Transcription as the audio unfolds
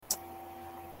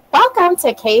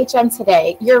Welcome to KHM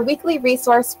Today, your weekly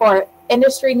resource for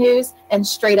industry news and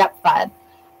straight up fun.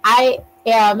 I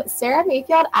am Sarah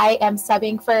Mayfield. I am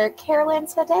subbing for Carolyn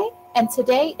today, and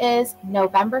today is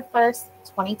November 1st,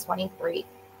 2023.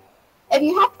 If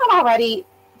you have not already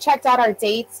checked out our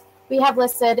dates, we have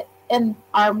listed in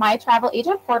our My Travel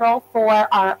Agent portal for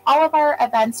all of our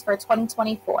events for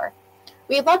 2024.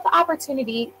 We'd love the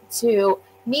opportunity to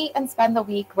meet and spend the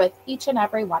week with each and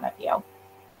every one of you.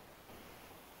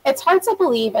 It's hard to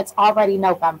believe it's already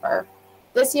November.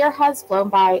 This year has flown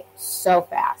by so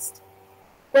fast.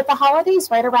 With the holidays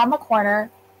right around the corner,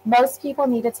 most people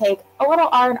need to take a little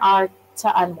R&R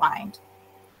to unwind.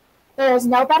 There is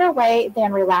no better way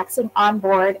than relaxing on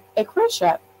board a cruise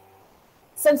ship.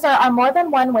 Since there are more than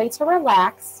one way to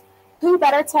relax, who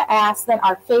better to ask than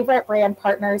our favorite brand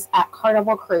partners at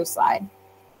Carnival Cruise Line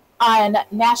on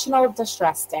National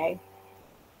Distress Day.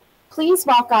 Please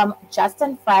welcome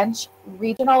Justin French,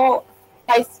 Regional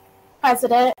Vice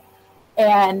President,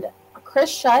 and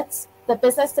Chris Schutz, the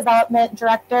Business Development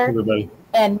Director, everybody,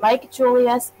 and Mike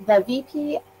Julius, the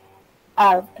VP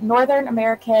of Northern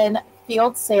American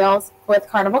Field Sales with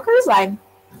Carnival Cruise Line.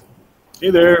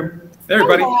 Hey there. Hey,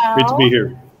 everybody. Hello. Great to be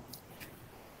here.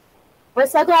 We're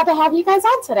so glad to have you guys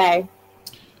on today.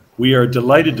 We are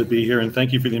delighted to be here, and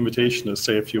thank you for the invitation to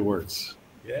say a few words.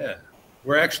 Yeah.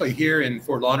 We're actually here in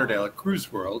Fort Lauderdale at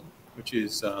Cruise World, which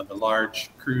is the large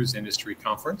cruise industry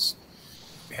conference.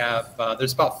 We have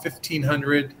there's about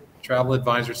 1,500 travel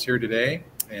advisors here today,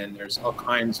 and there's all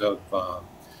kinds of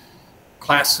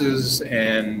classes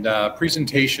and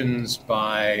presentations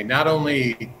by not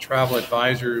only travel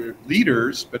advisor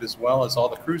leaders, but as well as all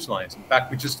the cruise lines. In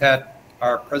fact, we just had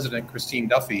our president, Christine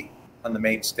Duffy, on the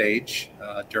main stage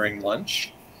during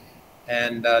lunch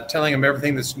and telling them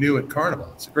everything that's new at Carnival.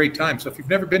 It's a great time. So if you've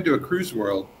never been to a Cruise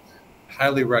World,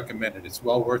 highly recommend it. It's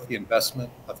well worth the investment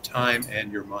of time and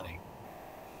your money.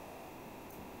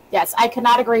 Yes, I could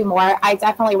not agree more. I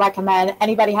definitely recommend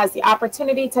anybody has the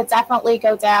opportunity to definitely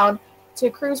go down to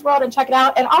Cruise World and check it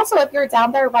out. And also, if you're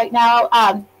down there right now,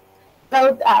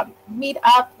 go meet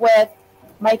up with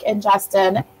Mike and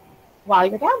Justin while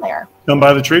you're down there. Come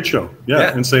by the trade show,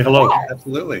 and say hello. Yeah.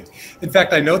 Absolutely. In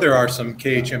fact, I know there are some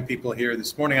KHM people here.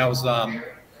 This morning I was on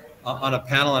a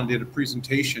panel and did a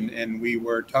presentation, and we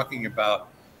were talking about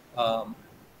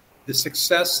the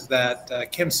success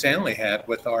that Kim Stanley had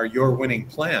with our Your Winning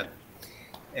Plan.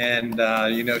 And,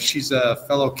 she's a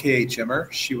fellow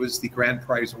KHMer. She was the grand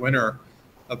prize winner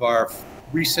of our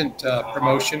recent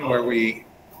promotion where we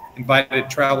invited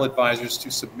travel advisors to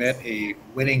submit a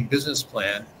winning business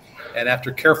plan. And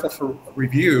after careful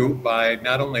review by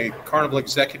not only Carnival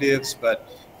executives, but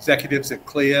executives at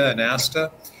CLIA and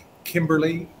ASTA,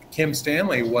 Kim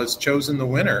Stanley was chosen the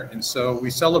winner. And so we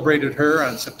celebrated her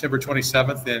on September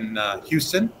 27th in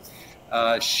Houston.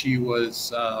 She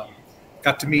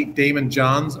got to meet Damon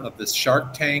Johns of the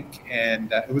Shark Tank,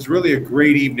 and it was really a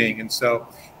great evening. And so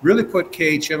really put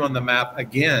KHM on the map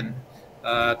again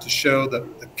to show the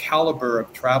caliber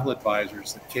of travel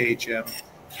advisors that KHM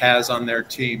has on their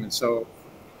team. And so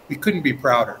we couldn't be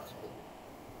prouder.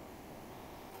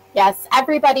 Yes,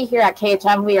 everybody here at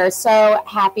KHM, we are so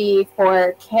happy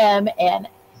for Kim and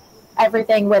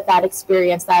everything with that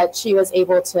experience that she was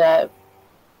able to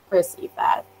receive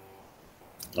that.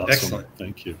 Awesome. Excellent.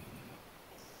 Thank you.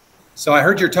 So I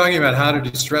heard you're talking about how to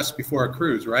distress before a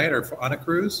cruise, right? Or on a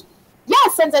cruise?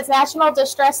 Yes, since it's National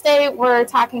Distress Day, we're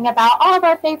talking about all of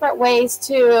our favorite ways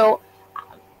to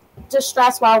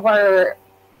distress while we're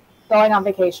going on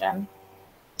vacation.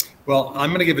 Well, I'm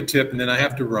going to give a tip, and then I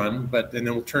have to run, and then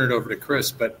we'll turn it over to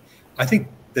Chris. But I think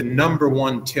the number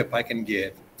one tip I can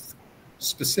give,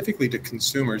 specifically to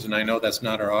consumers, and I know that's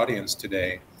not our audience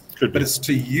today, but it's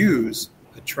to use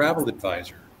a travel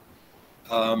advisor.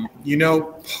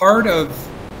 Part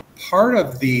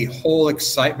of the whole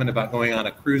excitement about going on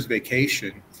a cruise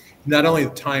vacation, not only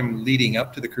the time leading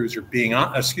up to the cruise or being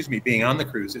on the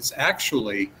cruise, it's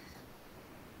actually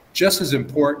just as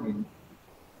important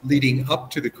leading up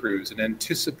to the cruise and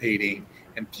anticipating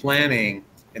and planning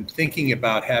and thinking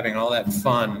about having all that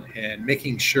fun and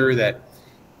making sure that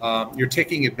you're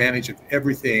taking advantage of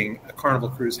everything a Carnival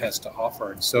cruise has to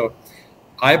offer. And so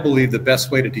I believe the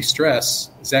best way to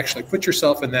de-stress is actually put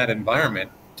yourself in that environment,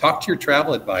 talk to your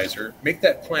travel advisor, make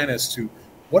that plan as to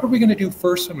what are we going to do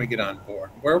first when we get on board?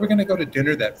 Where are we going to go to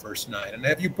dinner that first night? And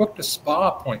have you booked a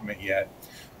spa appointment yet?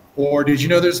 Or did you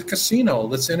know there's a casino?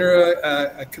 Let's enter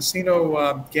a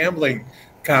casino gambling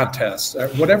contest.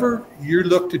 Whatever you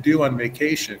look to do on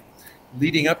vacation,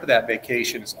 leading up to that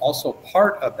vacation is also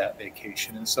part of that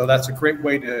vacation. And so that's a great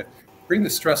way to bring the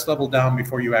stress level down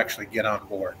before you actually get on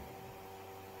board.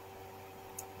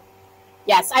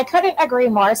 Yes, I couldn't agree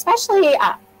more, especially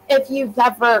if you've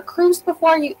never cruised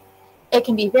before. It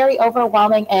can be very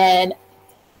overwhelming, and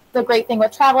the great thing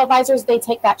with travel advisors, they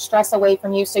take that stress away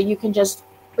from you so you can just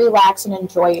relax and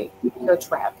enjoy your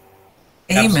trip.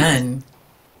 Amen.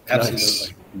 Absolutely.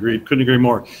 Nice. Agreed. Couldn't agree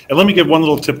more. And let me give one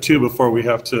little tip too before we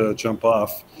have to jump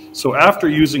off. So after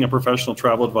using a professional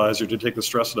travel advisor to take the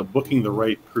stress out of booking the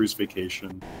right cruise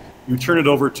vacation, you turn it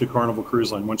over to Carnival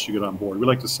Cruise Line once you get on board. We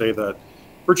like to say that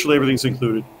virtually everything's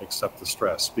included except the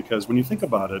stress, because when you think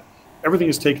about it, everything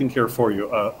is taken care of for you.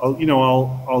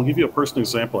 I'll give you a personal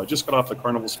example. I just got off the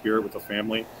Carnival Spirit with a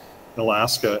family in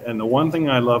Alaska, and the one thing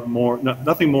I love more,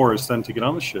 nothing more, is than to get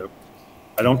on the ship.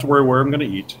 I don't have to worry where I'm going to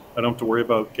eat. I don't have to worry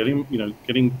about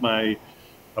getting my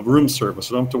room service.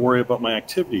 I don't have to worry about my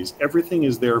activities. Everything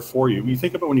is there for you. When you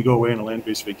think about when you go away on a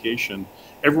land-based vacation,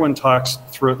 everyone talks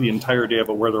throughout the entire day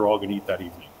about where they're all going to eat that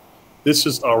evening. This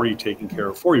is already taken care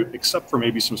of for you, except for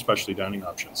maybe some specialty dining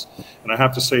options. And I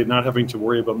have to say, not having to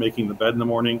worry about making the bed in the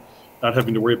morning, not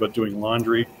having to worry about doing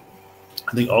laundry,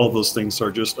 I think all of those things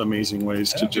are just amazing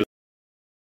ways to just.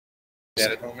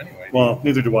 At home anyway. Well,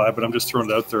 neither do I, but I'm just throwing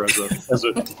it out there as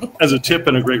a tip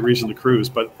and a great reason to cruise.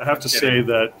 But I have to say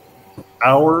that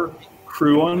our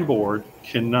crew on board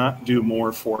cannot do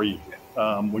more for you.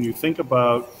 When you think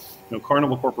about,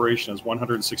 Carnival Corporation has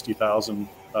 160,000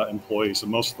 employees,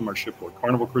 and most of them are shipboard.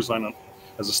 Carnival Cruise Line,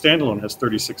 as a standalone, has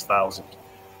 36,000.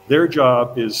 Their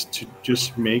job is to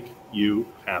just make you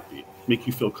happy, make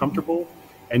you feel comfortable,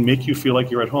 and make you feel like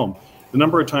you're at home. The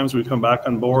number of times we come back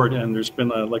on board and there's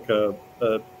been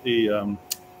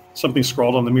something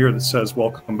scrawled on the mirror that says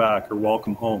 "Welcome back" or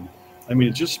 "Welcome home." I mean,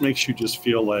 it just makes you just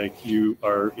feel like you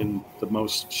are in the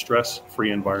most stress-free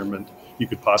environment you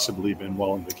could possibly be in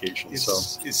while on vacation. It's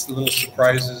the little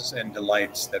surprises and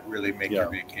delights that really make your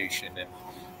vacation. And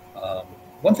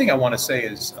one thing I want to say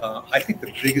is, I think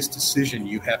the biggest decision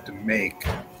you have to make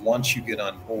once you get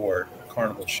on board a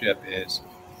Carnival ship is,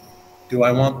 do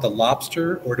I want the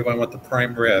lobster or do I want the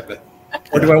prime rib?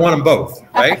 Or do I want them both,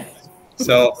 right?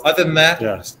 So other than that,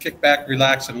 just kick back,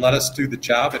 relax, and let us do the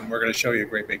job, and we're going to show you a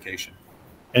great vacation.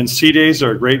 And sea days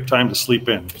are a great time to sleep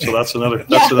in. So that's another.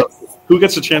 Who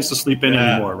gets a chance to sleep in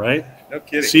anymore, right? No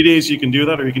kidding. Sea days, you can do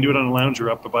that, or you can do it on a lounge or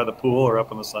up by the pool or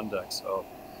up on the sun deck. So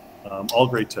all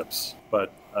great tips.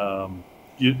 But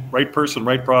right person,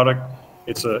 right product,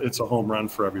 it's a home run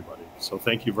for everybody. So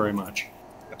thank you very much.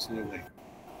 Absolutely.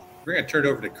 We're going to turn it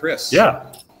over to Chris.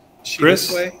 Yeah. Chris,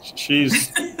 this way?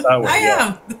 She's that way. I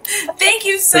am. Thank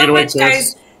you so much,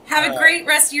 guys. Have a great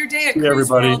rest of your day at Cruise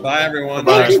everybody. World. Bye, everyone.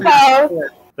 Thank you both.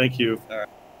 Thank you. All right.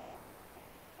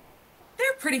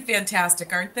 They're pretty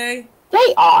fantastic, aren't they?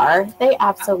 They are. They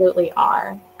absolutely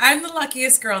are. I'm the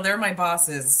luckiest girl. They're my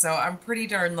bosses, so I'm pretty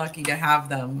darn lucky to have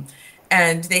them.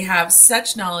 And they have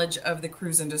such knowledge of the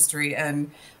cruise industry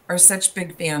and are such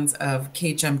big fans of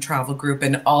KHM Travel Group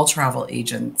and all travel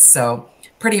agents. So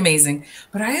pretty amazing.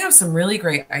 But I have some really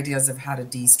great ideas of how to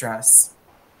de-stress.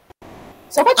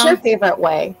 So what's your favorite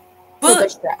way to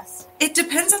de-stress? It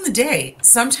depends on the day.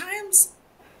 Sometimes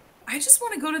I just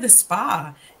want to go to the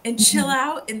spa and chill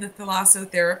out in the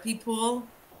thalassotherapy pool,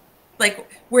 like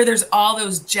where there's all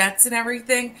those jets and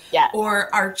everything,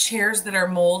 or our chairs that are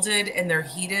molded and they're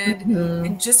heated,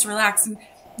 and just relax.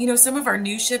 And some of our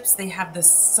new ships, they have the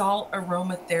salt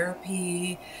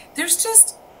aromatherapy. There's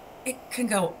just, it can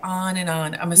go on and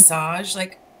on. A massage,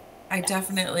 like I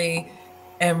definitely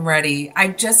am ready. I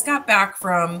just got back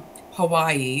from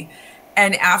Hawaii,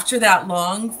 and after that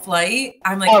long flight,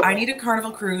 I'm like, I need a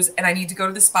Carnival cruise, and I need to go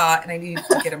to the spa, and I need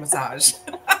to get a massage.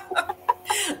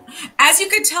 As you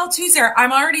could tell too, Sarah,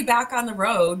 I'm already back on the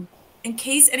road. In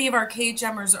case any of our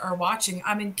KHMers are watching,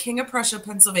 I'm in King of Prussia,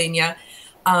 Pennsylvania.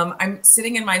 I'm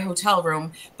sitting in my hotel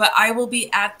room, but I will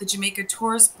be at the Jamaica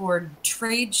Tourist Board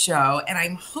trade show, and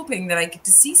I'm hoping that I get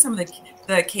to see some of the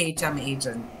KHM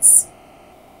agents.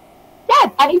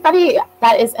 Yeah, anybody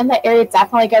that is in the area,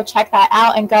 definitely go check that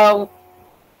out and go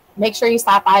make sure you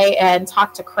stop by and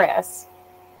talk to Chris.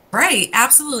 Right,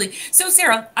 absolutely. So,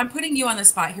 Sarah, I'm putting you on the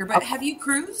spot here, but have you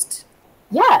cruised?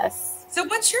 Yes. So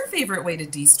what's your favorite way to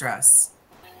de-stress?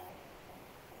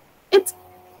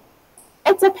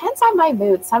 It depends on my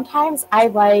mood. Sometimes I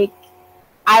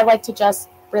like to just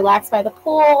relax by the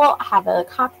pool, have a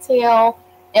cocktail,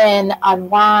 and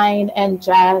unwind and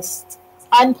just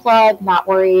unplug, not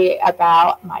worry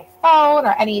about my phone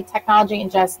or any technology,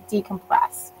 and just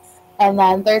decompress. And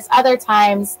then there's other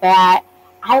times that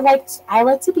I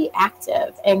like to be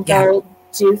active and go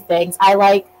do things. I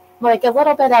like a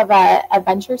little bit of a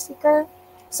adventure seeker.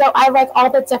 So I like all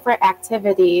the different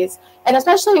activities, and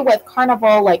especially with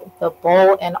Carnival, like the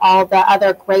boat and all the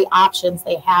other great options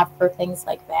they have for things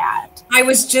like that. I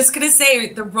was just going to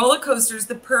say the roller coaster is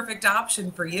the perfect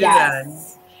option for you then.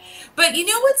 But you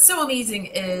know what's so amazing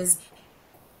is,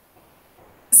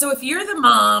 so if you're the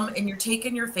mom and you're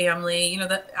taking your family, you know,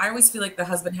 that I always feel like the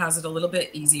husband has it a little bit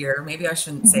easier. Maybe I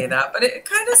shouldn't say that, but it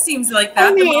kind of seems like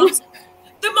that.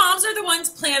 The moms are the ones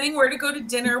planning where to go to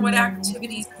dinner, what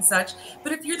activities and such.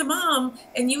 But if you're the mom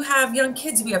and you have young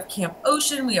kids, we have Camp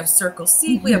Ocean, we have Circle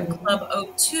C, we have Club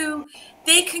O2.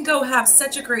 They can go have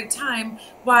such a great time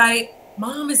while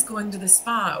mom is going to the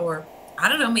spa, or I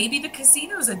don't know, maybe the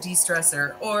casino's a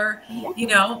de-stressor, or, you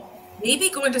know, maybe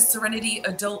going to Serenity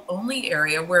adult only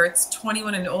area where it's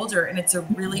 21 and older and it's a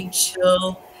really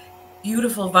chill,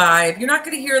 beautiful vibe. You're not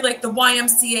going to hear like the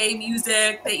YMCA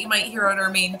music that you might hear on our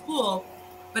main pool,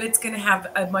 but it's going to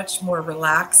have a much more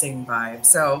relaxing vibe.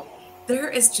 So there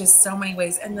is just so many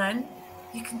ways. And then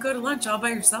you can go to lunch all by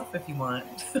yourself if you want.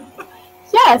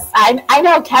 Yes, I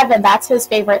know Kevin, that's his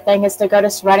favorite thing is to go to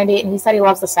Serenity, and he said he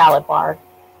loves the salad bar.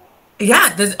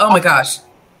 Yeah. Oh my gosh.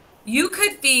 You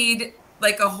could feed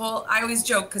like a whole, I always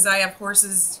joke because I have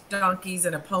horses, donkeys,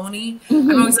 and a pony.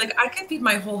 I'm always like, I could feed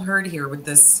my whole herd here with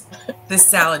this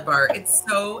salad bar. It's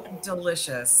so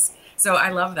delicious. So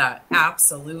I love that.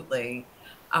 Absolutely.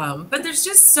 But there's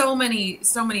just so many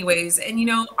ways. And, you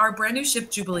know, our brand new ship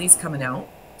Jubilee's coming out.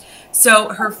 So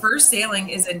her first sailing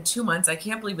is in 2 months. I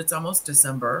can't believe it's almost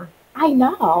December. I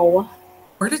know.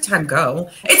 Where did time go?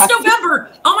 It's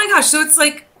November. Oh my gosh. So it's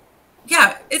like,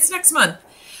 yeah, it's next month.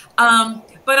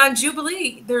 But on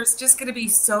Jubilee, there's just going to be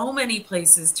so many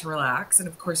places to relax. And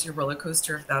of course, your roller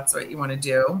coaster, if that's what you want to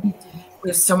do. We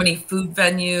have so many food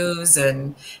venues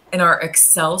and our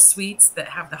Excel suites that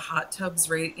have the hot tubs,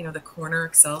 right? You know, the corner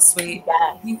Excel suite.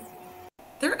 Yes.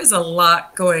 There is a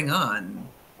lot going on.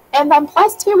 And then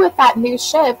plus too, with that new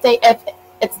ship,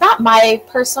 it's not my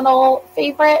personal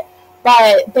favorite,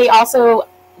 but they have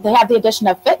the addition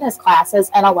of fitness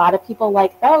classes, and a lot of people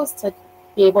like those to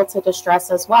be able to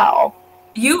distress as well.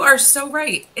 You are so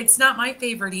right. It's not my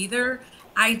favorite either.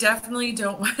 I definitely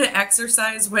don't want to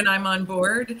exercise when I'm on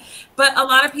board, but a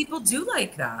lot of people do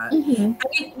like that. I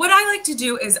mean, what I like to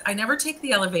do is I never take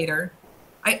the elevator.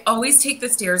 I always take the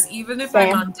stairs, even if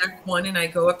I'm on deck 1 and I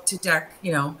go up to deck,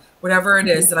 you know, whatever it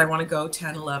is that I want to go,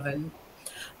 10, 11.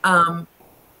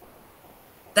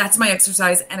 That's my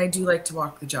exercise. And I do like to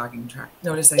walk the jogging track.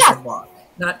 Notice I said walk,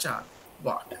 not jog,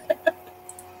 walk.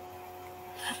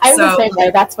 I'm the same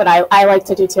way. That's what I like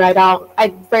to do too.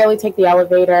 I rarely take the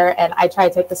elevator, and I try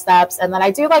to take the steps, and then I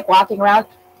do like walking around.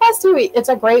 Plus too, it's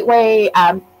a great way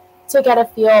to get a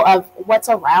feel of what's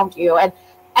around you. And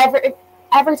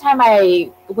every time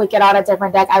I would get on a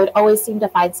different deck, I would always seem to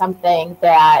find something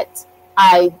that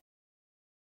I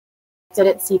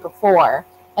didn't see before.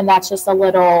 And that's just a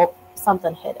little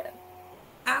something hidden.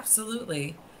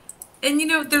 Absolutely. And, you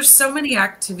know, there's so many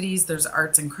activities. There's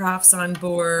arts and crafts on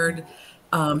board.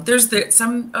 Ours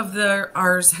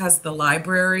has the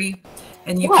library,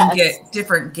 and you can get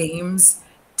different games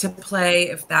to play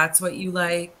if that's what you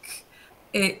like.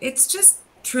 It's just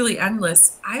truly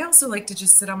endless. I also like to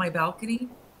just sit on my balcony,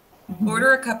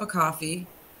 order a cup of coffee,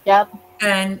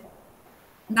 and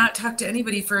not talk to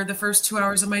anybody for the first 2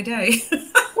 hours of my day.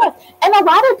 And a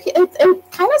lot of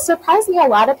it kind of surprised me. A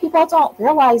lot of people don't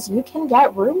realize you can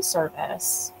get room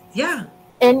service. Yeah.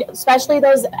 And especially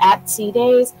those at sea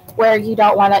days where you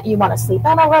want to sleep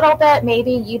in a little bit.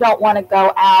 Maybe you don't want to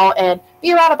go out and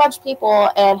be around a bunch of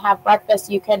people and have breakfast.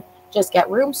 You can just get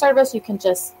room service. You can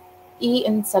just eat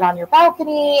and sit on your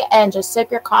balcony and just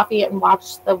sip your coffee and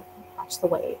watch the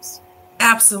waves.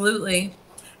 Absolutely.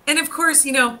 And of course,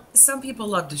 you know, some people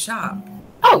love to shop.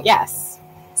 Oh, yes.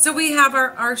 So we have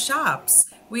our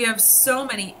shops. We have so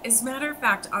many. As a matter of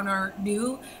fact, on our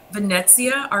new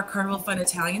Venezia, our Carnival Fun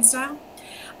Italian style,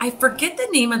 I forget the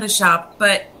name of the shop,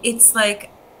 but it's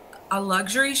like a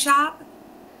luxury shop,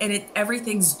 and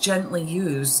everything's gently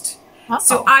used. Uh-oh.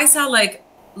 So I saw like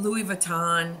Louis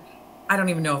Vuitton. I don't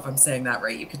even know if I'm saying that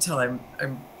right. You could tell I'm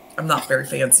not very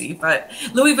fancy, but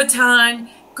Louis Vuitton,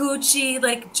 Gucci,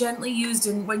 like gently used.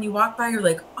 And when you walk by, you're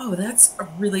like, oh, that's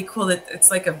really cool.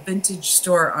 It's like a vintage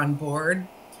store on board.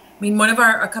 I mean,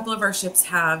 a couple of our ships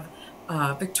have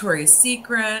Victoria's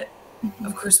Secret.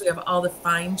 Of course, we have all the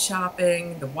fine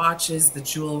shopping, the watches, the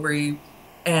jewelry,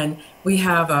 and we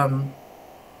have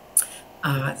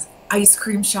ice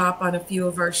cream shop on a few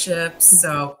of our ships.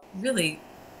 So really,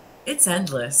 it's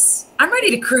endless. I'm ready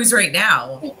to cruise right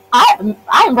now.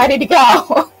 I'm ready to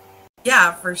go.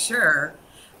 Yeah, for sure.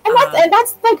 And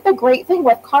that's like the great thing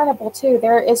with Carnival too.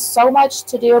 There is so much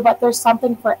to do, but there's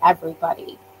something for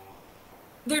everybody.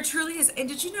 There truly is. And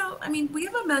did you know, I mean, we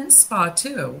have a men's spa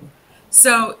too.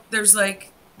 So there's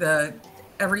like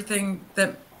everything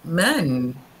that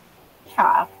men.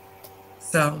 Yeah.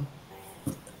 So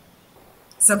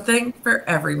something for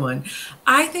everyone.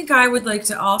 I think I would like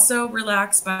to also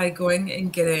relax by going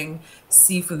and getting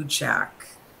Seafood Shack.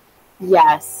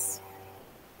 Yes.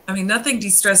 I mean, nothing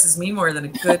de-stresses me more than a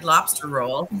good lobster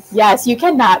roll. Yes, you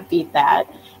cannot beat that.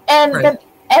 And Right.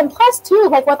 and plus too,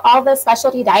 like with all the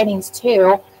specialty dinings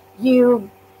too, I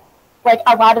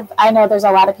know there's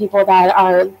a lot of people that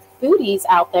are foodies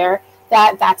out there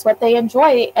that's what they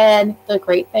enjoy. And the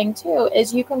great thing too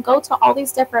is you can go to all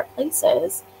these different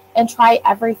places and try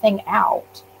everything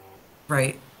out.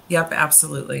 Right. Yep,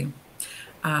 absolutely.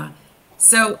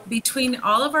 So between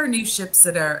all of our new ships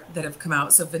that have come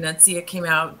out, so Venezia came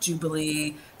out,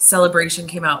 Jubilee, Celebration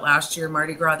came out last year,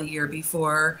 Mardi Gras the year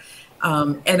before,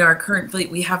 and our current fleet,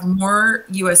 we have more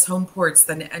U.S. home ports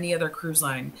than any other cruise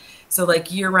line. So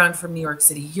like year-round from New York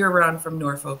City, year-round from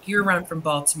Norfolk, year-round from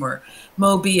Baltimore,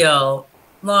 Mobile,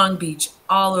 Long Beach,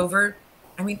 all over.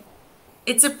 I mean,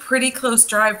 it's a pretty close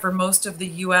drive for most of the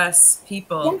U.S.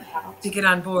 people to get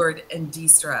on board and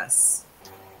de-stress.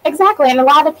 Exactly. And a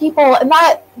lot of people,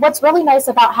 what's really nice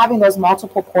about having those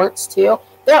multiple ports too,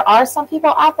 there are some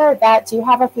people out there that do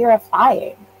have a fear of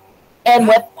flying. And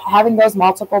with having those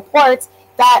multiple ports,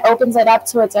 that opens it up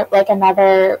to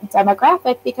another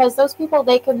demographic, because those people,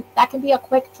 that can be a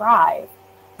quick drive.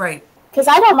 Right. Because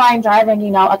I don't mind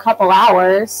driving, a couple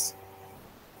hours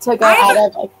to go out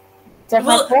of a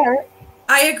different port.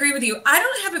 I agree with you. I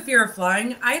don't have a fear of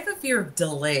flying. I have a fear of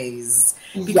delays,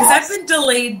 because Yes. I've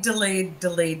been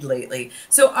delayed lately.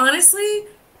 So honestly,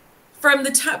 by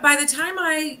the time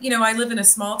I live in a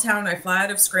small town, I fly out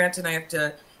of Scranton, I have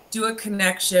to do a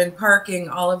connection, parking,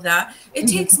 all of that. It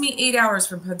takes me 8 hours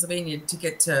from Pennsylvania to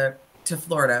get to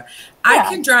Florida. Yeah. I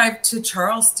can drive to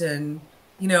Charleston,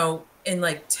 in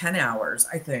like 10 hours,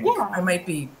 I think. Yeah. I might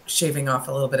be shaving off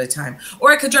a little bit of time.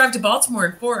 Or I could drive to Baltimore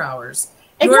in 4 hours.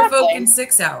 Exactly. Norfolk in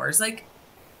 6 hours. Like,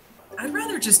 I'd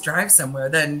rather just drive somewhere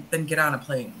than get on a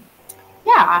plane.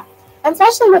 Yeah, and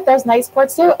especially with those nice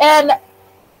ports too, and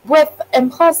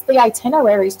plus the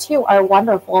itineraries too are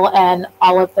wonderful, and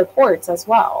all of the ports as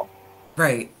well.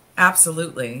 Right,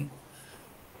 absolutely.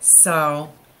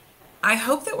 So, I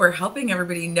hope that we're helping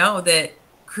everybody know that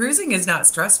cruising is not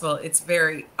stressful; it's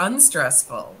very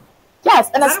unstressful. Yes,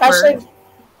 and especially.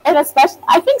 I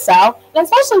think so. And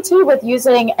especially too with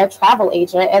using a travel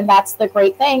agent. And that's the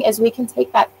great thing, is we can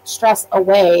take that stress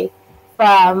away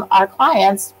from our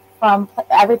clients, from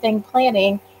everything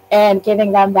planning, and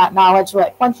giving them that knowledge.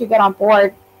 Like, once you get on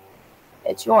board,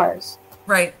 it's yours.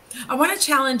 Right. I want to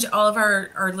challenge all of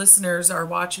our listeners, our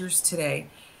watchers today.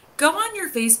 Go on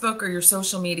your Facebook or your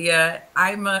social media.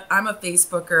 I'm a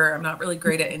Facebooker. I'm not really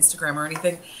great at Instagram or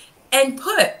anything. And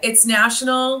it's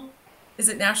National... Is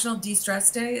it National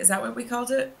De-Stress Day? Is that what we called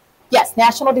it? Yes,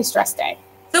 National De-Stress Day.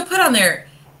 So put on there,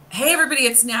 hey everybody,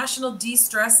 it's National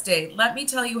De-Stress Day. Let me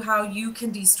tell you how you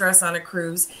can de-stress on a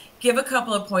cruise. Give a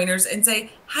couple of pointers and say,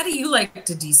 how do you like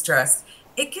to de-stress?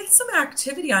 It gets some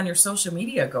activity on your social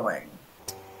media going.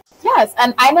 Yes,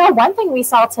 and I know one thing we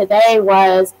saw today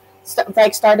was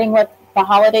starting with the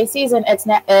holiday season,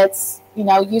 it's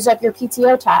use up your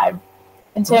PTO time.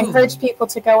 And to encourage people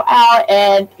to go out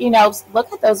and,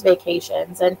 look at those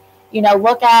vacations and,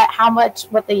 look at how much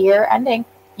with the year ending,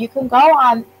 you can go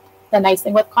on. The nice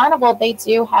thing with Carnival, they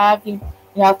do have,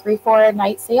 3-4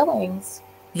 night sailings.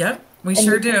 Yep, we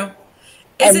sure do.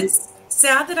 Is it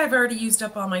sad that I've already used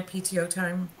up all my PTO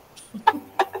time?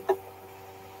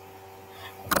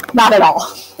 Not at all.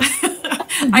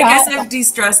 I guess I've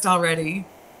de-stressed already.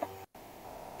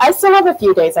 I still have a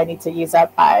few days I need to use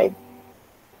up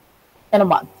in a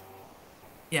month.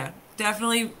 Yeah,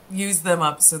 definitely use them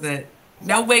up so that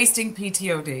no wasting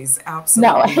PTO days.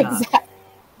 Absolutely no, exactly.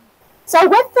 So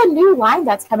with the new line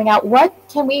that's coming out, what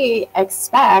can we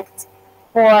expect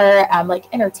for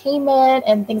entertainment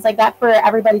and things like that for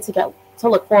everybody to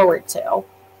look forward to?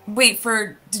 Wait,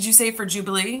 did you say for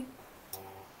Jubilee?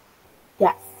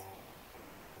 Yes.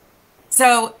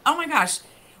 So, oh my gosh.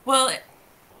 Well,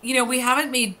 we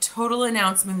haven't made total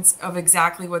announcements of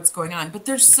exactly what's going on, but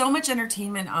there's so much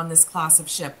entertainment on this class of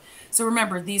ship. So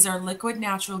remember, these are liquid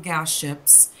natural gas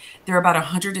ships. They're about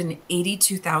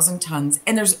 182,000 tons,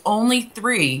 and there's only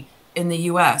 3 in the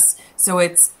U.S. So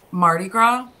it's Mardi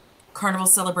Gras, Carnival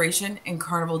Celebration, and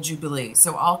Carnival Jubilee.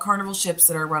 So all Carnival ships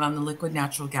that are run on the liquid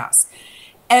natural gas.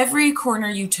 Every corner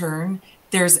you turn,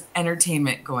 there's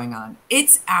entertainment going on.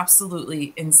 It's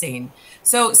absolutely insane.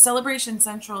 So Celebration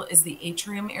Central is the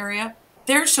atrium area.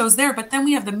 There's shows there, but then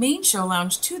we have the main show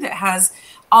lounge too that has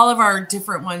all of our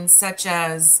different ones, such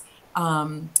as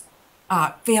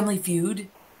Family Feud.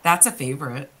 That's a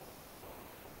favorite.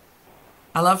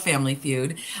 I love Family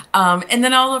Feud. And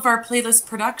then all of our playlist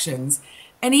productions.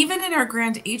 And even in our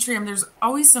grand atrium, there's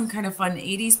always some kind of fun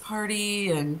 80s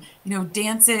party and,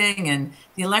 dancing and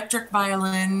the electric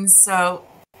violins. So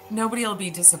nobody will be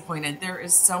disappointed. There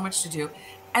is so much to do.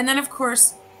 And then, of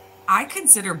course, I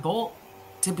consider Bolt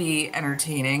to be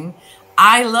entertaining.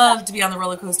 I love to be on the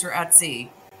roller coaster at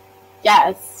sea.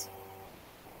 Yes.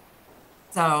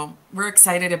 So we're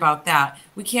excited about that.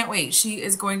 We can't wait. She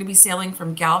is going to be sailing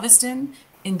from Galveston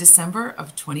in December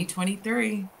of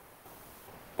 2023.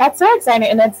 That's so exciting,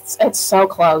 and it's so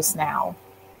close now.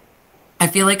 I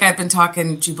feel like I've been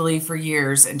talking Jubilee for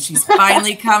years, and she's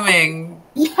finally coming.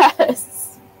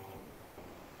 Yes.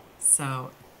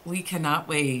 So we cannot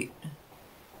wait.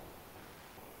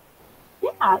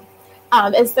 Yeah.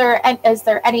 Is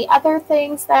there any other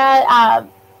things that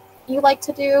you like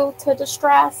to do to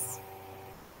distress?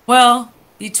 Well,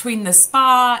 between the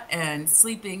spa and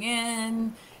sleeping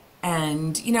in,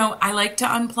 and I like to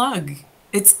unplug.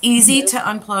 It's easy to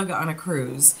unplug on a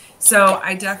cruise. So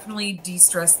I definitely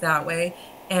de-stress that way.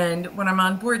 And when I'm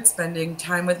on board spending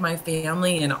time with my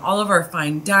family and all of our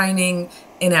fine dining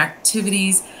and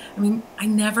activities, I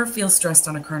never feel stressed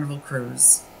on a Carnival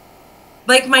cruise.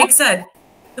 Like Mike said,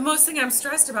 the most thing I'm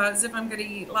stressed about is if I'm going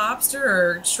to eat lobster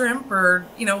or shrimp or,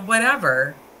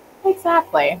 whatever.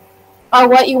 Exactly. Or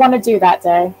what you want to do that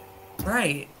day.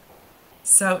 Right.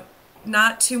 So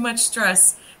not too much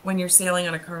stress when you're sailing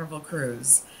on a Carnival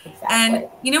cruise. Exactly. And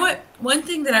you know what? One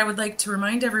thing that I would like to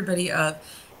remind everybody of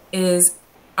is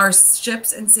our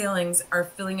ships and sailings are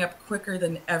filling up quicker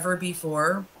than ever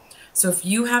before. So if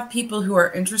you have people who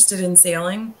are interested in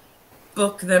sailing,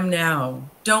 book them now.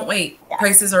 Don't wait. Yes.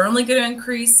 Prices are only going to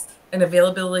increase and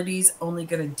availability is only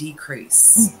going to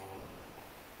decrease.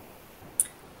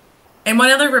 And one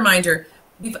other reminder,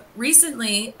 we've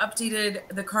recently updated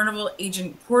the Carnival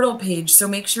Agent Portal page, so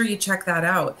make sure you check that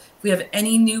out. If we have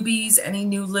any newbies, any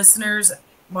new listeners,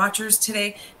 watchers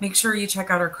today, make sure you check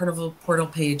out our Carnival Portal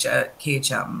page at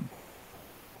KHM.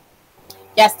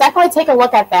 Yes, definitely take a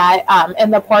look at that. In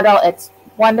the portal, it's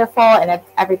wonderful, and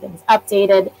everything's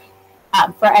updated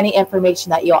for any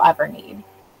information that you'll ever need.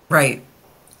 Right.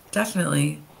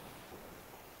 Definitely.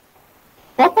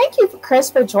 Well, thank you,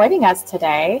 Chris, for joining us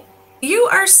today. You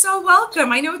are so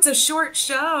welcome. I know it's a short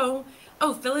show.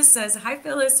 Oh, Phyllis says, hi,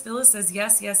 Phyllis. Phyllis says,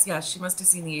 yes. She must have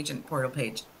seen the Agent Portal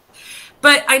page.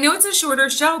 But I know it's a shorter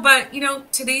show, but,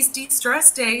 today's de-stress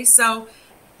day, so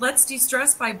let's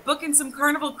de-stress by booking some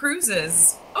Carnival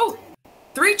cruises. Oh,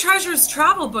 Three Treasures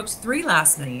Travel booked 3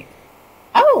 last night.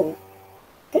 Oh,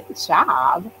 good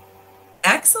job.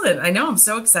 Excellent. I know. I'm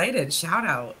so excited. Shout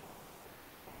out.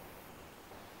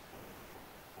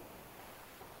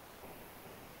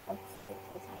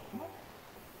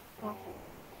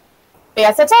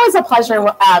 Yes, it's always a pleasure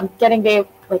getting to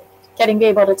be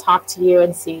able to talk to you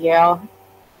and see you.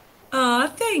 Oh,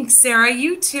 thanks, Sarah.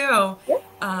 You too.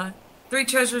 Yeah. Three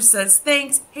Treasures says,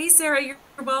 thanks. Hey, Sarah, you're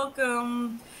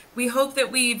welcome. We hope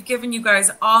that we've given you guys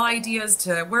all ideas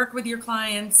to work with your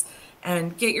clients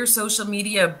and get your social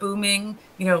media booming.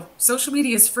 Social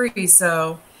media is free,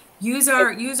 so use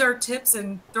our tips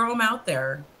and throw them out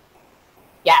there.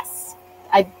 Yes,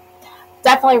 I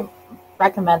definitely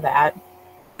recommend that.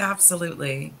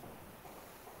 Absolutely.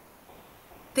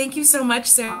 Thank you so much,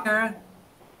 Sarah.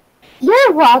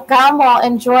 You're welcome. Well,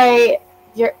 enjoy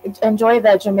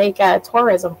the Jamaica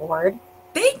Tourism Board.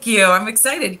 Thank you. I'm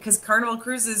excited because Carnival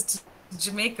cruises to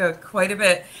Jamaica quite a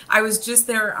bit. I was just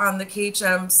there on the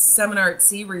KHM Seminar at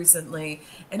Sea recently,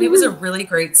 and it was a really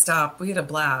great stop. We had a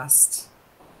blast.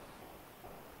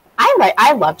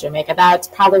 I love Jamaica. That's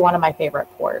probably one of my favorite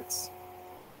ports.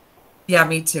 Yeah,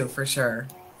 me too, for sure.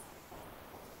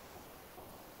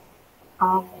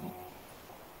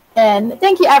 And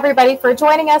thank you, everybody, for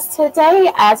joining us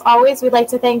today. As always, we'd like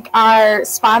to thank our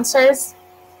sponsors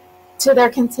to their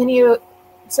continued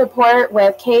support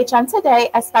with KHM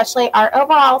today, especially our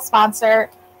overall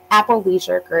sponsor, Apple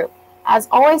Leisure Group. As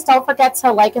always, don't forget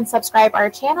to like and subscribe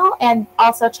our channel, and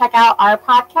also check out our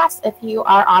podcast if you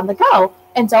are on the go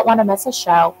and don't want to miss a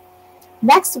show.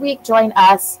 Next week, join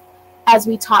us as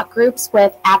we talk groups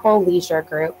with Apple Leisure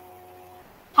Group.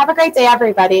 Have a great day,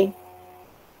 everybody.